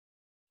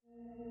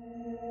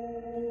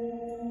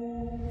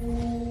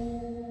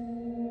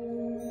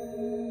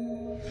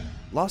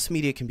Lost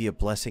media can be a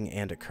blessing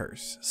and a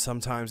curse.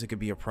 Sometimes it could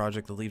be a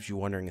project that leaves you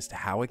wondering as to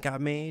how it got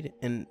made,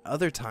 and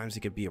other times it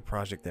could be a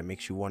project that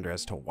makes you wonder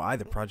as to why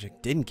the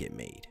project didn't get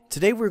made.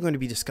 Today we're going to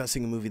be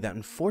discussing a movie that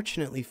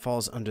unfortunately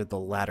falls under the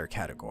latter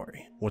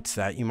category. What's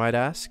that, you might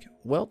ask?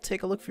 Well,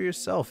 take a look for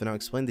yourself and I'll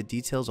explain the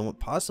details on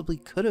what possibly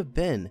could have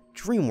been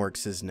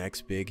DreamWorks'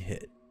 next big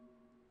hit.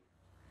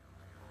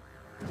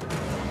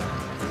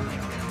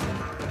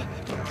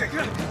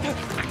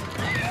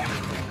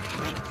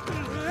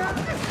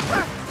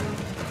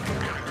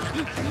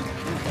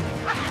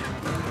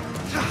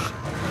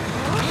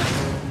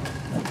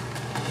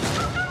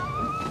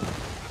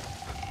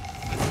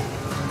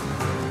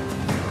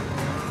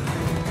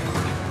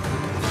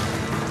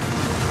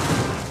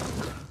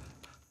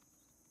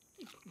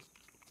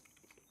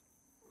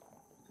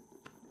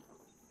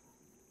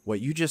 What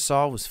you just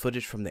saw was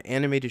footage from the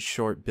animated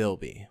short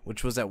Bilby,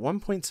 which was at one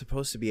point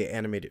supposed to be an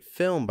animated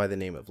film by the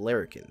name of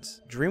Larrikins.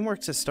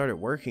 DreamWorks had started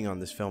working on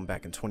this film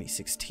back in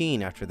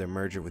 2016 after their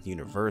merger with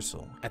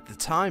Universal. At the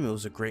time, it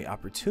was a great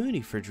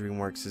opportunity for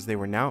DreamWorks as they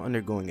were now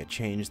undergoing a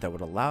change that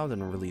would allow them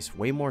to release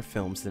way more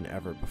films than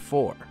ever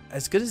before.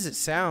 As good as it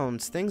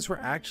sounds, things were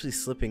actually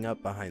slipping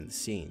up behind the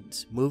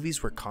scenes.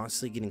 Movies were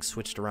constantly getting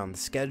switched around the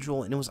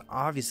schedule, and it was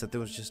obvious that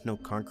there was just no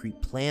concrete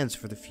plans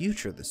for the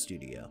future of the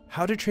studio.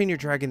 How to Train Your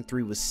Dragon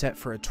 3 was set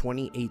for a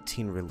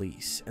 2018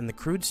 release, and The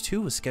Croods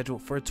 2 was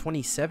scheduled for a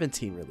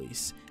 2017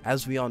 release.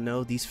 As we all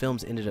know, these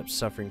films ended up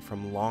suffering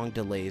from long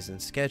delays in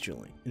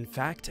scheduling. In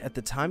fact, at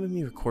the time of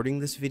me recording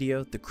this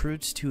video, The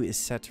Croods 2 is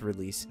set to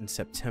release in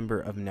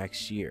September of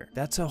next year.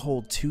 That's a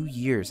whole 2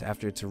 years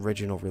after its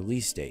original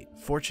release date.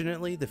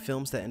 Fortunately, the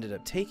films that ended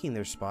up taking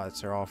their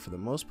spots are all, for the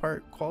most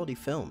part, quality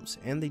films,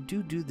 and they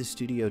do the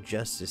studio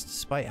justice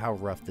despite how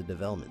rough the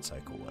development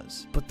cycle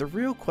was. But the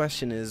real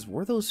question is,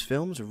 were those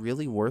films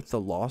really worth the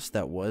loss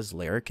that was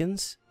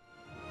Larrikins?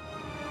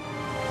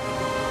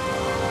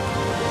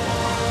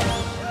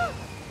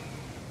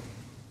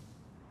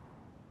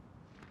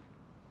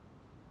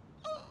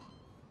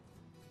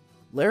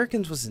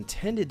 Larrikins was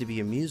intended to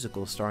be a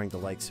musical starring the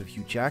likes of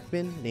Hugh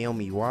Jackman,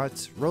 Naomi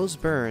Watts, Rose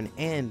Byrne,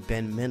 and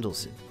Ben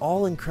Mendelsohn,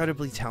 all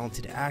incredibly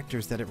talented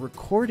actors that had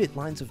recorded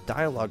lines of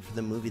dialogue for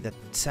the movie that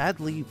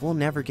sadly we'll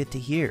never get to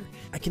hear.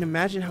 I can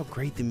imagine how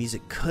great the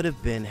music could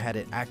have been had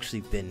it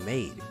actually been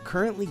made.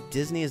 Currently,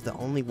 Disney is the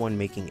only one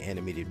making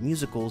animated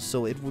musicals,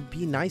 so it would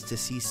be nice to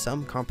see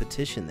some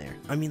competition there.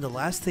 I mean, the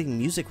last thing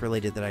music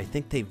related that I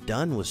think they've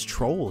done was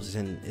Trolls,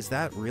 and is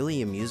that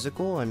really a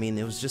musical? I mean,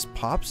 it was just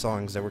pop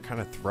songs that were kind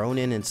of thrown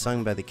in and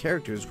sung by the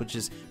characters, which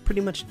is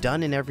pretty much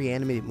done in every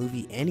animated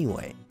movie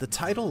anyway. The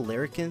title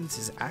Larrikins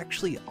is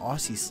actually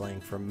Aussie slang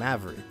for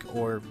maverick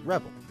or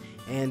rebel,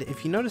 and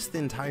if you notice, the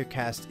entire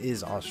cast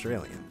is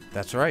Australian.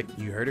 That's right,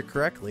 you heard it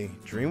correctly.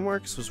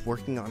 DreamWorks was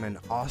working on an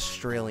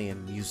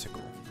Australian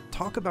musical.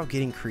 Talk about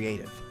getting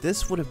creative.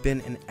 This would have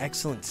been an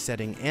excellent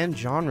setting and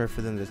genre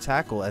for them to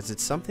tackle, as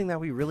it's something that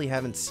we really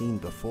haven't seen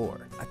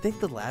before. I think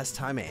the last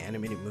time an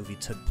animated movie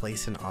took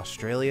place in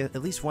Australia,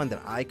 at least one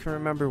that I can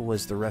remember,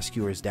 was The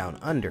Rescuers Down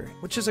Under,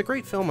 which is a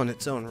great film on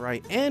its own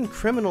right, and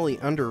criminally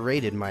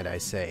underrated, might I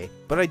say,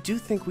 but I do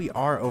think we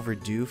are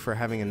overdue for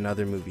having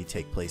another movie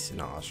take place in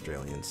an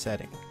Australian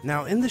setting.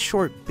 Now, in the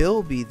short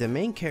Bilby, the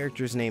main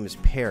character's name is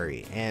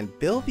Perry, and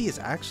Bilby is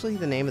actually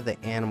the name of the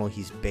animal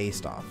he's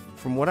based off.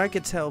 From what I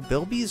could tell,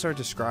 Bilbies are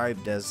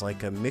described as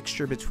like a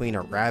mixture between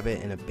a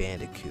rabbit and a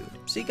bandicoot.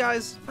 See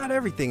guys, not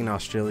everything in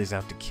Australia is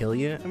out to kill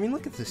you. I mean,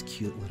 look at this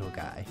cute little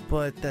guy.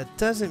 But that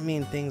doesn't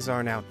mean things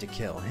aren't out to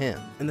kill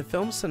him. In the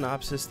film's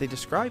synopsis, they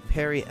describe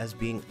Perry as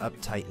being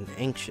uptight and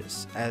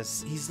anxious,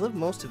 as he's lived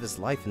most of his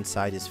life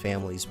inside his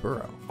family's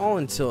burrow, all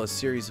until a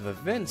series of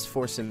events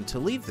force him to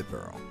leave the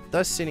burrow,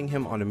 thus sending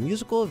him on a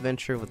musical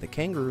adventure with a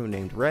kangaroo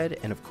named Red,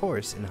 and of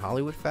course, in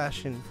Hollywood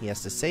fashion, he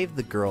has to save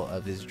the girl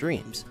of his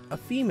dreams, a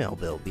female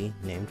Bilby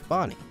named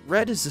Bonnie.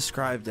 Red is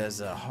described as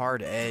a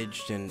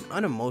hard-edged and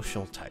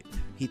unemotional type.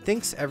 He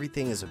thinks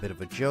everything is a bit of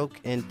a joke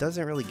and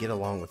doesn't really get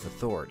along with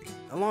authority.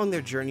 Along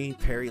their journey,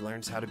 Perry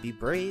learns how to be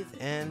brave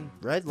and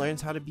Red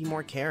learns how to be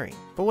more caring.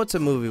 But what's a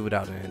movie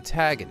without an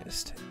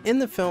antagonist? In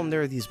the film,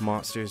 there are these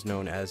monsters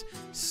known as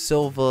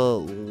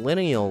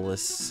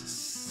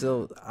Silvalinialists.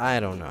 So I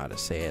don't know how to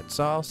say it,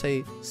 so I'll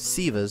say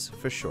Sivas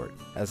for short,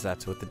 as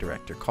that's what the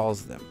director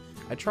calls them.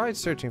 I tried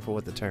searching for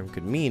what the term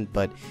could mean,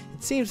 but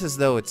it seems as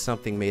though it's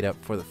something made up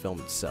for the film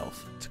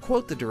itself. To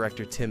quote the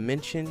director Tim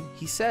Minchin,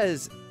 he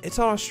says, "It's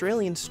an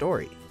Australian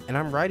story, and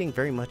I'm writing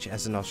very much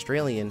as an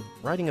Australian,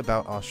 writing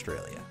about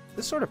Australia."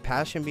 This sort of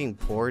passion being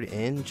poured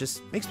in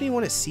just makes me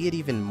want to see it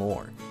even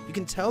more. You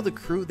can tell the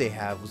crew they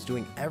have was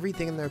doing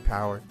everything in their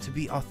power to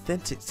be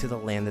authentic to the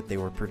land that they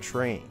were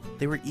portraying.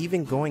 They were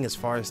even going as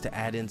far as to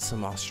add in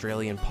some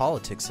Australian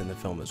politics in the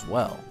film as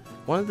well.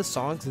 One of the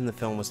songs in the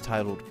film was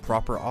titled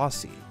Proper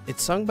Aussie.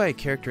 It's sung by a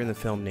character in the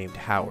film named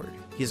Howard.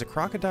 He is a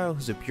crocodile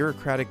who's a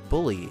bureaucratic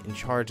bully in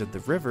charge of the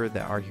river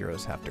that our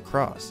heroes have to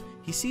cross.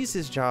 He sees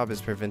his job as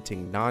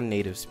preventing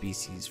non-native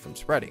species from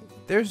spreading.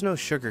 There's no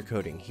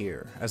sugarcoating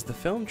here, as the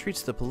film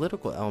treats the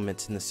political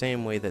elements in the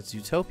same way that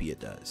Zootopia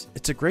does.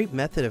 It's a great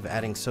method of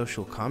adding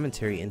social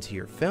commentary into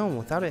your film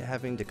without it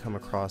having to come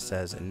across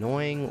as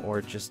annoying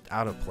or just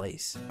out of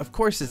place. Of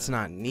course it's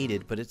not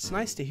needed, but it's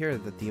nice to hear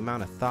that the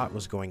amount of thought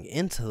was going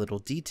into little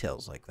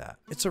details like that.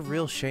 It's a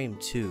real shame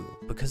too,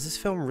 because this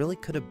film really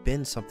could have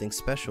been something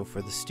special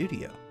for the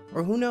studio.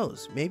 Or who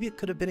knows, maybe it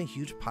could have been a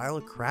huge pile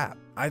of crap.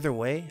 Either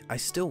way, I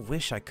still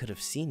wish I could have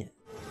seen it.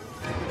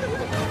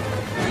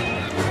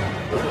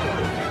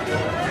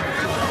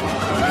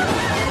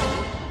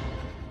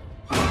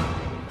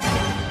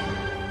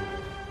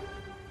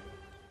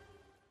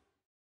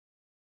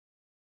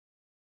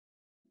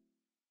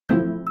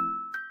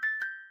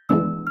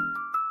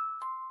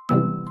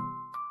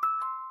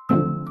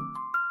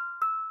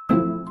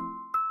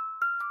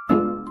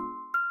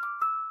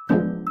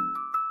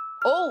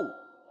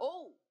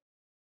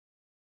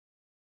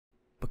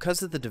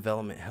 Because of the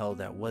development hell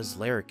that was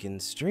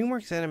Larrikins,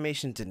 DreamWorks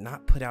Animation did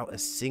not put out a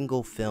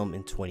single film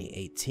in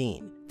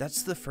 2018.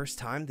 That's the first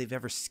time they've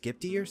ever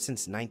skipped a year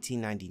since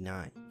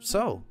 1999.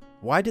 So,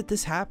 why did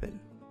this happen?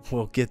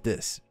 Well, get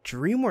this.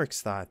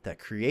 DreamWorks thought that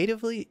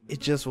creatively, it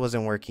just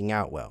wasn't working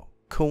out well.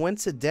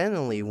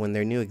 Coincidentally, when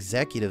their new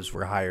executives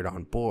were hired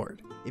on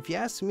board. If you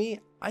ask me,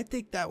 I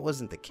think that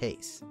wasn't the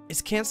case.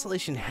 Its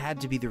cancellation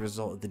had to be the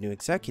result of the new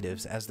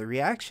executives, as the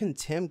reaction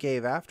Tim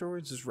gave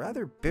afterwards was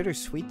rather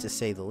bittersweet to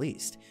say the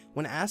least.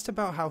 When asked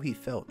about how he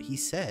felt, he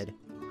said,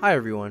 "Hi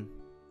everyone.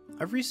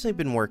 I've recently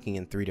been working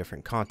in 3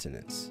 different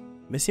continents,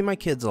 missing my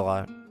kids a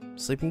lot,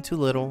 sleeping too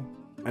little,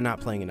 and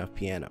not playing enough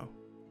piano.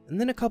 And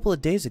then a couple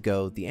of days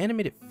ago, the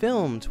animated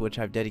film to which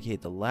I've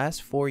dedicated the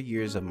last 4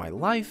 years of my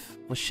life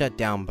was shut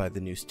down by the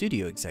new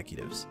studio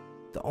executives.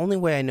 The only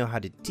way I know how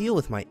to deal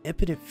with my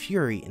impotent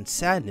fury and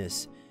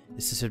sadness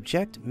is to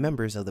subject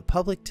members of the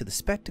public to the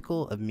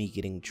spectacle of me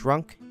getting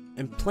drunk,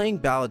 and playing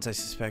ballads I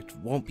suspect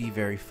won't be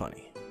very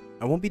funny.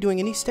 I won't be doing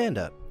any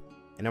stand-up,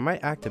 and I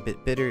might act a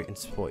bit bitter and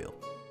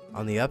spoiled.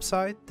 On the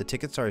upside, the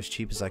tickets are as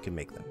cheap as I can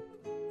make them,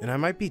 and I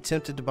might be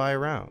tempted to buy a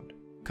round.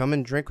 Come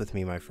and drink with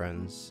me, my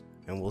friends,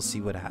 and we'll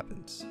see what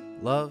happens.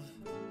 Love,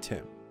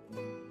 Tim."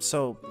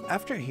 So,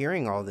 after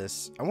hearing all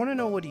this, I want to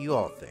know, what do you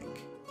all think?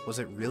 Was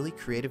it really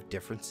creative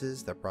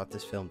differences that brought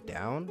this film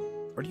down?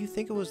 Or do you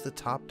think it was the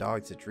top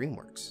dogs at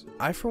DreamWorks?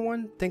 I, for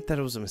one, think that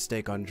it was a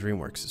mistake on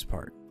DreamWorks'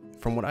 part.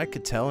 From what I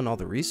could tell in all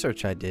the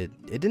research I did,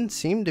 it didn't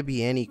seem to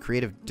be any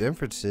creative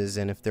differences,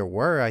 and if there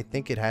were, I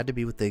think it had to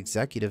be with the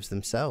executives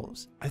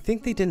themselves. I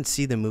think they didn't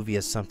see the movie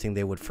as something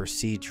they would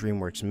foresee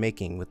DreamWorks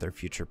making with their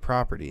future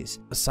properties.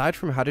 Aside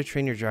from How to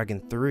Train Your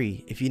Dragon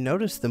 3, if you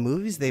notice, the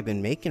movies they've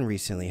been making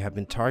recently have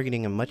been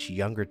targeting a much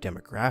younger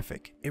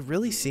demographic. It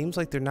really seems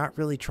like they're not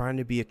really trying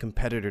to be a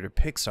competitor to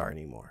Pixar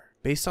anymore.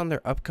 Based on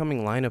their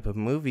upcoming lineup of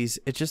movies,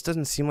 it just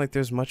doesn't seem like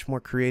there's much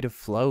more creative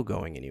flow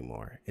going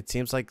anymore. It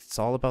seems like it's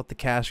all about the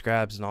cash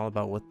grabs and all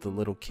about what the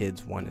little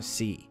kids want to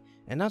see,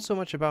 and not so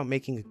much about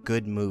making a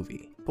good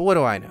movie. But what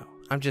do I know?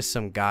 I'm just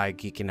some guy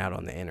geeking out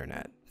on the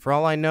internet. For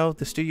all I know,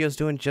 the studio's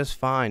doing just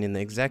fine and the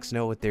execs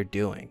know what they're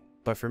doing.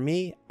 But for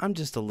me, I'm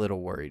just a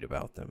little worried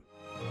about them.